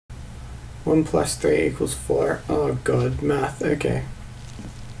1 plus 3 equals 4. Oh god, math, okay.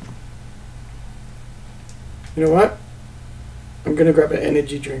 You know what? I'm gonna grab an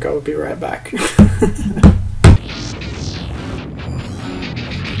energy drink, I'll be right back.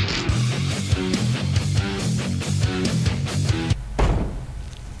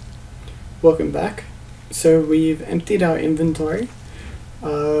 Welcome back. So we've emptied our inventory,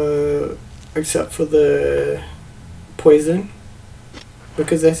 except for the poison,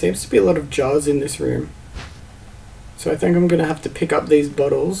 because there seems to be a lot of jars in this room. So I think I'm gonna have to pick up these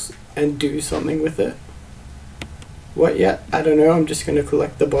bottles and do something with it. What yet? I don't know, I'm just gonna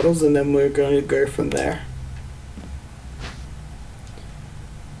collect the bottles and then we're gonna go from there.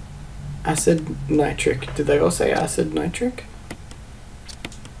 Acid nitric. Did they all say acid nitric?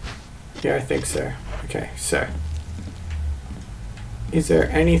 Yeah, I think so. Okay, so is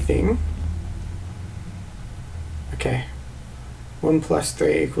there anything? Okay, 1 plus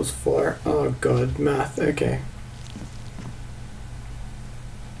 3 equals 4. Oh god, math, okay.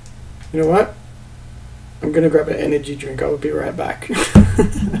 You know what? I'm gonna grab an energy drink, I'll be right back.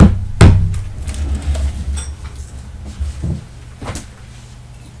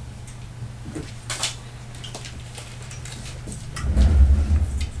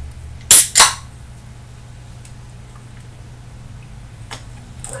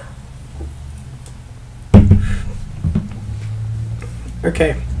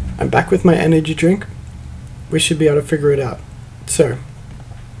 Okay, I'm back with my energy drink. We should be able to figure it out. So,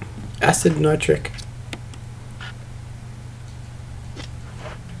 acid nitric.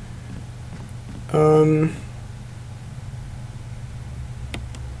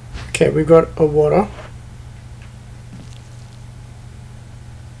 Okay, we got a water.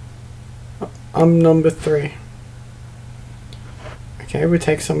 I'm number 3. Okay, we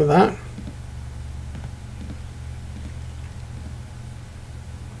take some of that.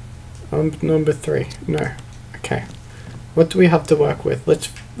 Number 3. No. Okay. What do we have to work with? Let's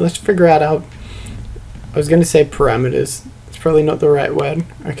figure out our, I was going to say parameters. It's probably not the right word.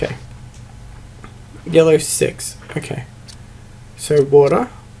 Okay. Yellow 6. Okay. So water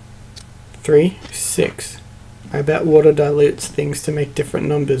 3, 6. I bet water dilutes things to make different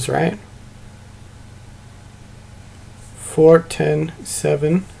numbers, right? 4, 10,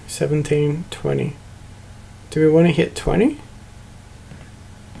 7, 17, 20. Do we want to hit 20?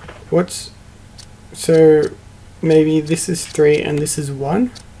 What's, so maybe this is 3 and this is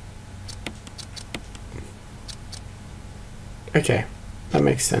 1? Okay, that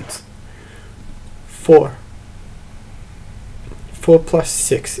makes sense. 4. 4 plus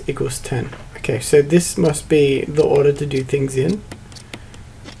 6 equals 10. Okay, so this must be the order to do things in.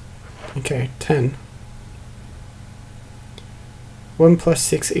 Okay, 10. 1 plus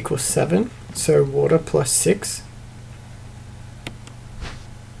 6 equals 7, so water plus 6.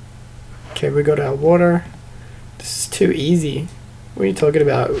 Okay, we got our water. This is too easy. What are you talking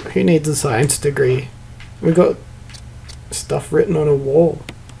about? Who needs a science degree? We got stuff written on a wall.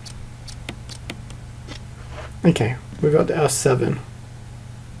 Okay, we got our 7.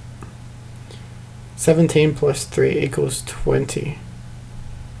 17 plus 3 equals 20.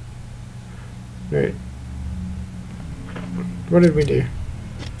 Right. What did we do?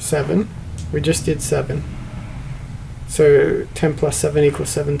 7. We just did 7. So 10 plus 7 equals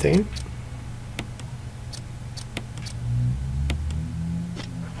 17.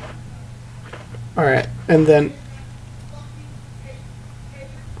 Alright, and then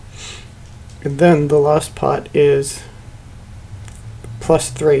the last part is plus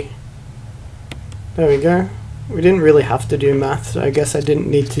 3. There we go. We didn't really have to do math, so I guess I didn't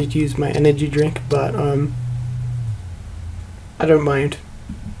need to use my energy drink, but I don't mind.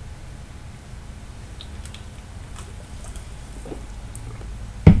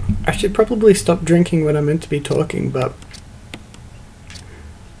 I should probably stop drinking when I'm meant to be talking, but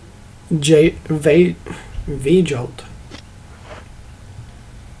V-Jolt.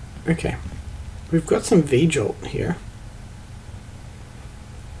 Okay, we've got some V-Jolt here.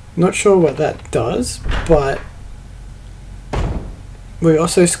 Not sure what that does, but we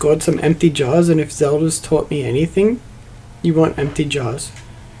also scored some empty jars, and if Zelda's taught me anything, you want empty jars.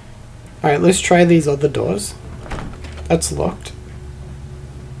 Alright, let's try these other doors. That's locked.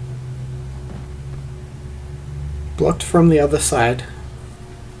 Blocked from the other side.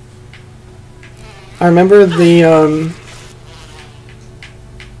 I remember the,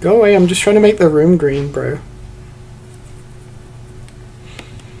 Go away, I'm just trying to make the room green, bro.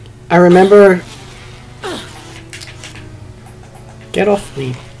 I remember... Get off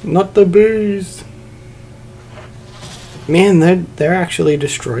me. Not the booze. Man, they're actually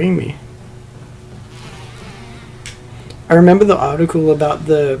destroying me. I remember the article about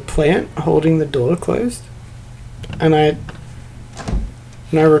the plant holding the door closed, and I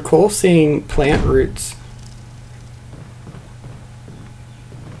recall seeing plant roots.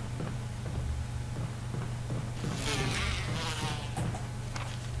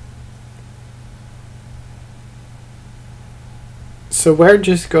 So we're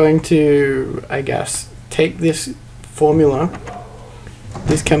just going to, I guess, take this formula,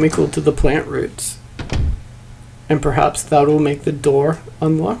 this chemical, to the plant roots, and perhaps that will make the door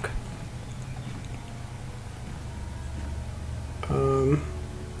unlock.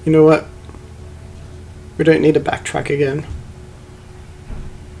 You know what? We don't need to backtrack again.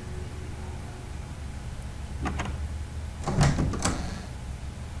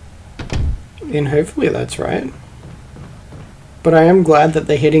 And hopefully that's right. But I am glad that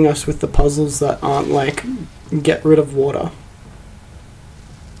they're hitting us with the puzzles that aren't like, get rid of water.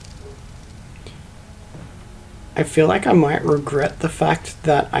 I feel like I might regret the fact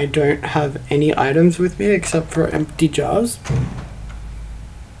that I don't have any items with me except for empty jars.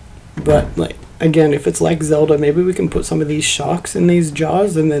 But like, again, if it's like Zelda, maybe we can put some of these sharks in these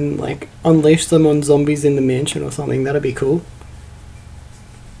jars and then like unleash them on zombies in the mansion or something. That'd be cool.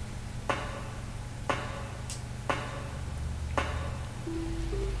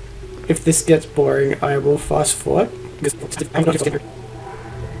 If this gets boring, I will fast forward.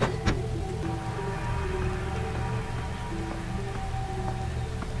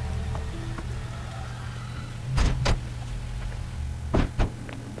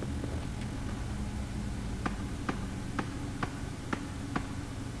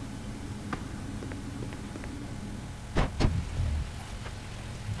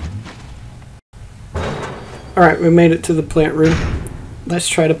 Alright, we made it to the plant room. Let's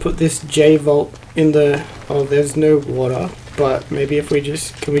try to put this J vault in the... Oh, there's no water, but maybe if we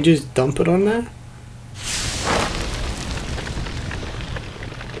just... Can we just dump it on there?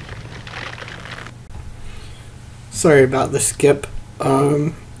 Sorry about the skip.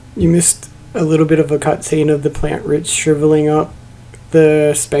 You missed a little bit of a cutscene of the plant roots shriveling up.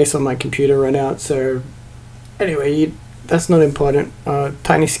 The space on my computer ran out, so... Anyway, that's not important.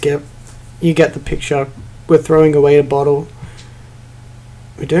 Tiny skip. You get the picture. We're throwing away a bottle.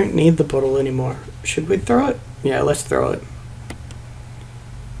 We don't need the bottle anymore. Should we throw it? Yeah, let's throw it.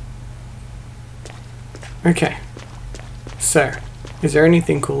 Okay. So, is there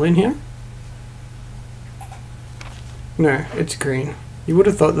anything cool in here? No, it's green. You would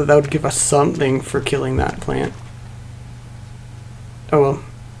have thought that would give us something for killing that plant. Oh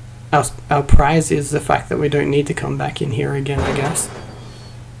well. Our prize is the fact that we don't need to come back in here again, I guess.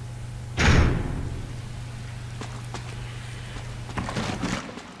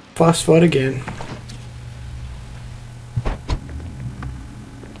 Fast forward again.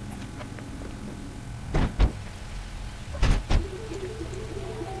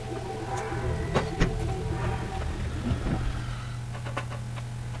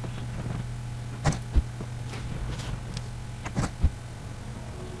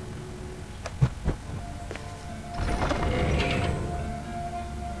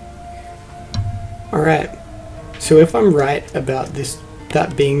 Alright, so if I'm right about this,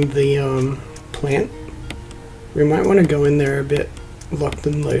 that being the plant, we might want to go in there a bit locked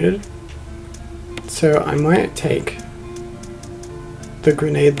and loaded. So I might take the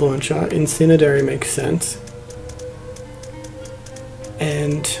grenade launcher. Incendiary makes sense.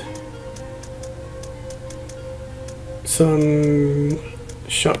 And some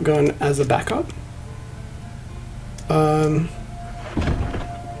shotgun as a backup.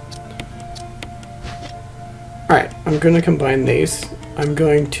 Alright, I'm going to combine these. I'm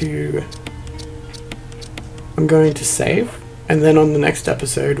going to save, and then on the next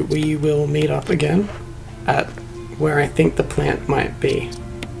episode we will meet up again at where I think the plant might be.